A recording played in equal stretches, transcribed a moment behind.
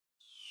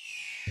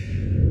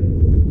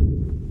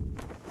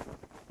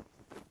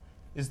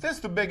Is this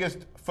the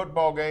biggest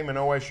football game in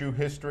OSU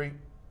history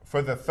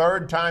for the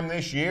third time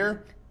this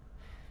year?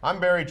 I'm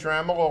Barry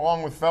Trammell,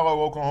 along with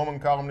fellow Oklahoman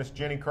columnist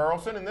Jenny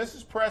Carlson, and this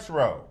is Press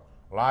Row,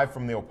 live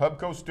from the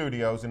Opubco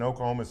Studios in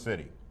Oklahoma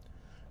City.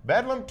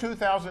 Bedlam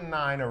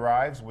 2009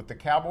 arrives with the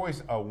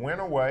Cowboys a win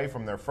away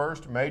from their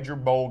first major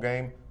bowl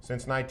game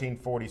since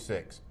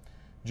 1946.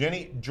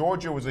 Jenny,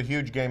 Georgia was a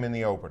huge game in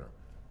the opener.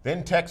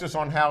 Then Texas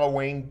on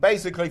Halloween,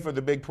 basically for the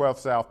Big 12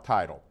 South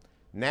title.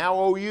 Now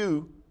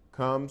OU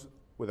comes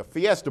with a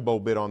Fiesta Bowl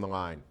bid on the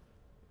line.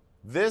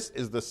 This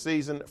is the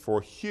season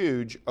for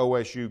huge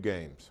OSU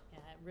games. Yeah,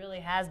 it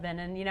really has been.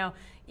 And, you know,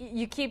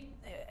 you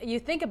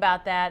think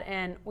about that,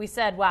 and we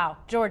said, wow,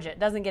 Georgia, it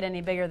doesn't get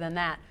any bigger than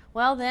that.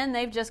 Well, then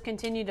they've just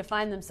continued to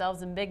find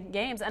themselves in big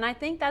games, and I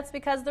think that's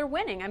because they're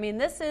winning. I mean,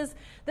 this is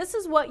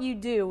what you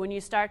do when you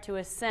start to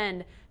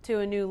ascend to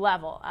a new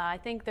level. I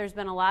think there's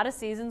been a lot of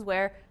seasons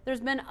where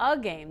there's been a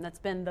game that's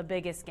been the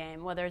biggest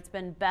game, whether it's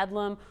been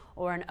Bedlam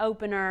or an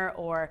opener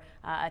or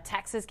a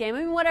Texas game. I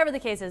mean, whatever the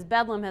case is,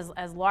 Bedlam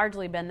has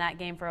largely been that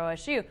game for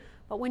OSU.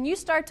 But when you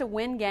start to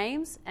win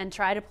games and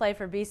try to play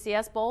for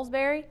BCS Bowls,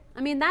 Barry,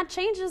 I mean, that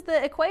changes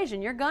the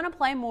equation. You're going to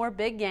play more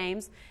big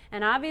games,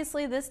 and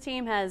obviously this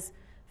team has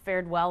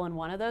fared well in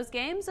one of those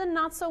games and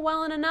not so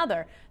well in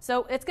another.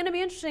 So it's going to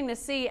be interesting to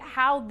see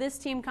how this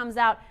team comes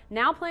out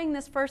now playing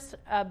this first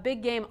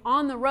big game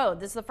on the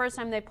road. This is the first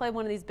time they've played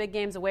one of these big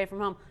games away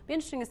from home. Be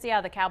interesting to see how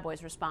the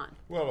Cowboys respond.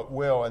 Well, it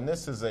will, and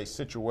this is a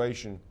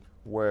situation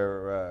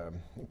where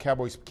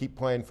Cowboys keep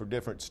playing for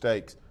different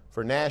stakes.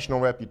 For national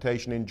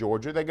reputation in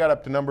Georgia, they got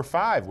up to number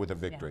 5 with a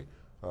victory.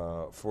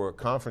 Yeah. For a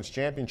conference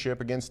championship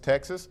against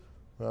Texas,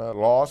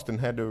 lost and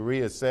had to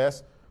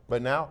reassess.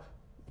 But now,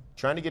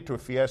 trying to get to a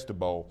Fiesta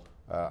Bowl,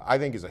 I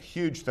think is a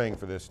huge thing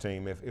for this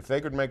team. If they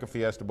could make a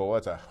Fiesta Bowl,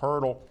 that's a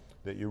hurdle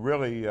that you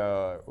really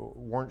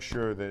weren't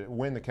sure that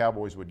when the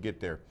Cowboys would get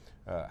there.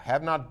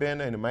 Have not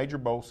been in a major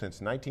bowl since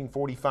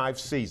 1945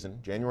 season,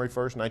 January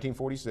 1st,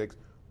 1946.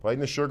 Played in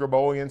the Sugar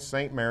Bowl against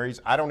St. Mary's.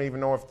 I don't even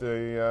know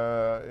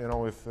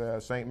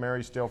if St.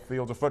 Mary's still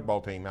fields a football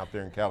team out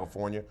there in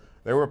California.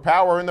 They were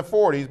power in the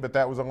 40s, but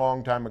that was a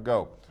long time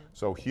ago.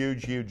 So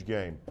huge, huge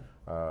game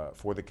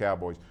for the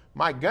Cowboys.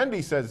 Mike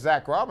Gundy says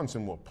Zach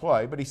Robinson will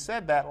play, but he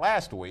said that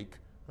last week.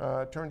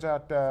 Turns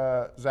out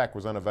Zach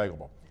was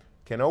unavailable.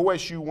 Can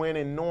OSU win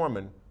in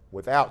Norman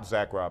without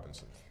Zach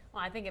Robinson?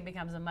 Well, I think it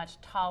becomes a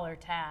much taller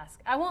task.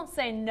 I won't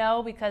say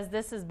no because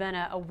this has been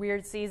a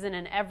weird season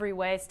in every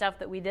way. Stuff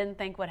that we didn't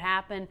think would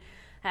happen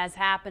has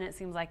happened. It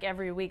seems like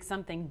every week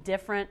something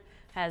different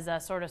has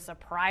sort of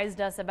surprised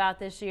us about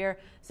this year.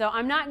 So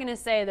I'm not going to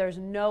say there's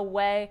no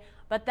way,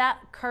 but that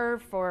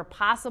curve for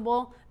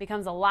possible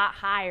becomes a lot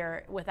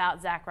higher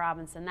without Zach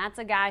Robinson. That's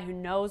a guy who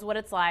knows what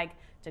it's like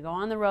to go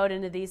on the road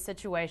into these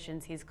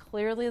situations. He's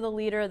clearly the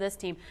leader of this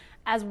team.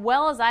 As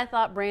well as I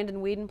thought Brandon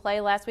Weeden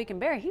played last week, and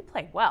Barry, he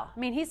played well. I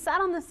mean, he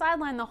sat on the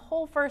sideline the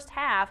whole first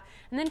half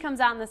and then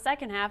comes out in the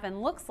second half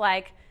and looks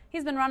like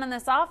he's been running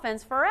this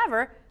offense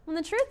forever. And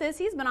the truth is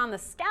he's been on the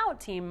scout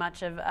team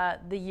much of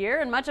the year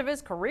and much of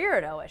his career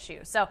at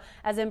OSU. So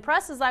as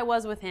impressed as I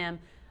was with him,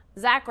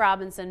 Zach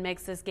Robinson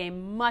makes this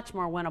game much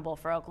more winnable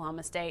for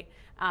Oklahoma State.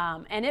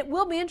 And it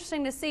will be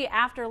interesting to see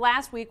after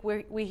last week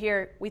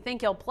we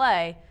think he'll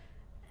play,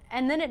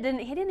 and then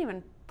he didn't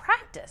even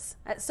practice.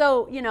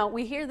 So, you know,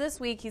 we hear this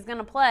week he's going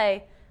to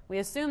play. We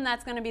assume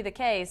that's going to be the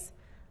case,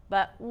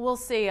 but we'll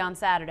see on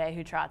Saturday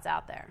who trots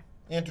out there.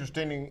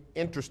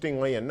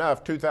 Interestingly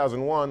enough,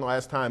 2001,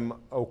 last time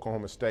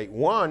Oklahoma State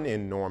won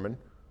in Norman,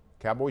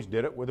 Cowboys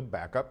did it with a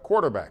backup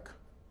quarterback.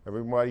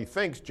 Everybody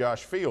thinks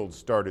Josh Fields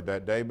started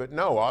that day, but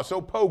no, also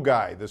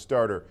Poguy, the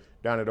starter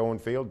down at Owen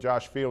Field.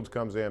 Josh Fields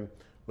comes in,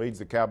 leads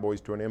the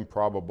Cowboys to an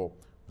improbable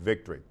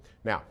victory.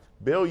 Now,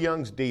 Bill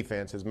Young's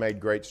defense has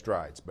made great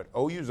strides, but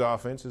OU's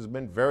offense has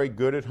been very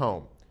good at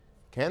home.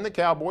 Can the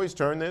Cowboys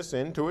turn this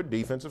into a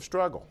defensive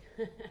struggle?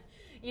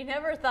 You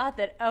never thought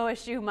that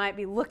OSU might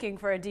be looking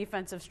for a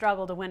defensive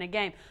struggle to win a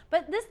game,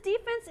 but this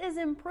defense is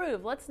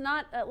improved. Let's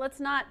not.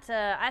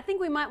 I think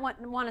we might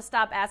want to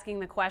stop asking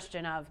the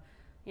question of,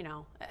 you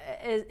know,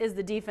 is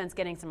the defense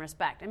getting some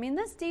respect? I mean,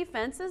 this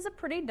defense is a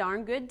pretty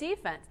darn good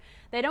defense.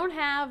 They don't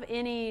have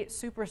any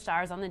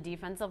superstars on the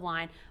defensive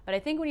line, but I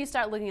think when you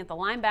start looking at the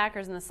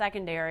linebackers in the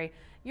secondary,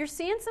 you're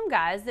seeing some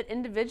guys that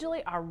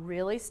individually are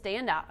really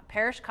stand out.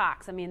 Parrish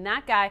Cox, I mean,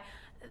 that guy,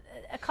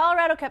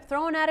 Colorado kept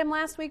throwing at him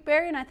last week,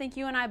 Barry, and I think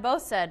you and I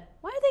both said,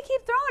 why do they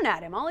keep throwing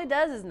at him? All he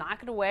does is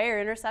knock it away or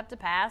intercept a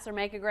pass or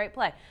make a great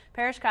play.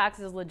 Parrish Cox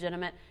is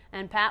legitimate,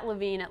 and Pat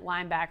Levine at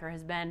linebacker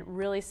has been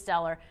really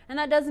stellar. And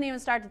that doesn't even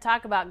start to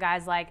talk about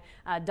guys like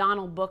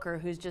Donald Booker,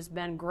 who's just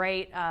been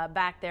great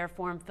back there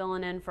for him,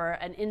 filling in for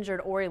an injured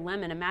Ori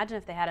Lemon. Imagine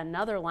if they had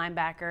another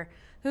linebacker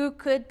who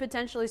could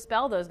potentially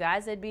spell those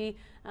guys. They'd be,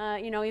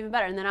 even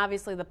better. And then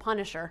obviously the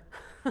Punisher.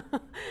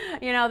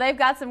 They've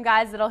got some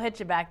guys that'll hit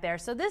you back there.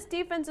 So this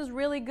defense is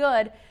really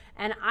good,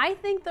 and I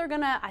think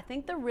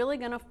they're really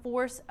gonna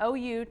force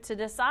OU to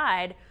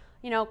decide,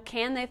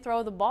 can they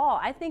throw the ball?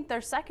 I think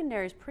their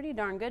secondary is pretty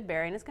darn good,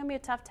 Barry, and it's going to be a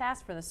tough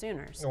task for the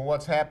Sooners. And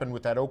what's happened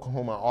with that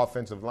Oklahoma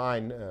offensive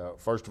line,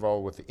 first of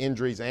all, with the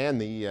injuries and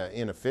the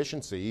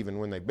inefficiency, even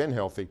when they've been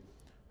healthy,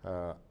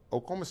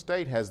 Oklahoma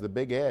State has the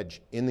big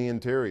edge in the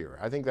interior.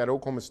 I think that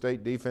Oklahoma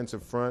State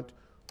defensive front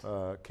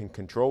can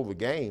control the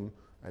game,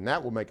 and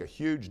that will make a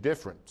huge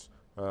difference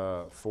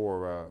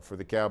for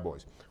the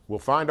Cowboys. We'll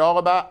find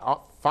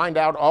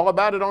out all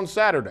about it on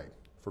Saturday.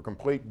 For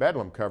complete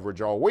Bedlam coverage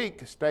all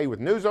week, stay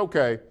with News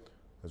OK,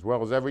 as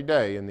well as every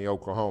day in the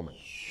Oklahoman.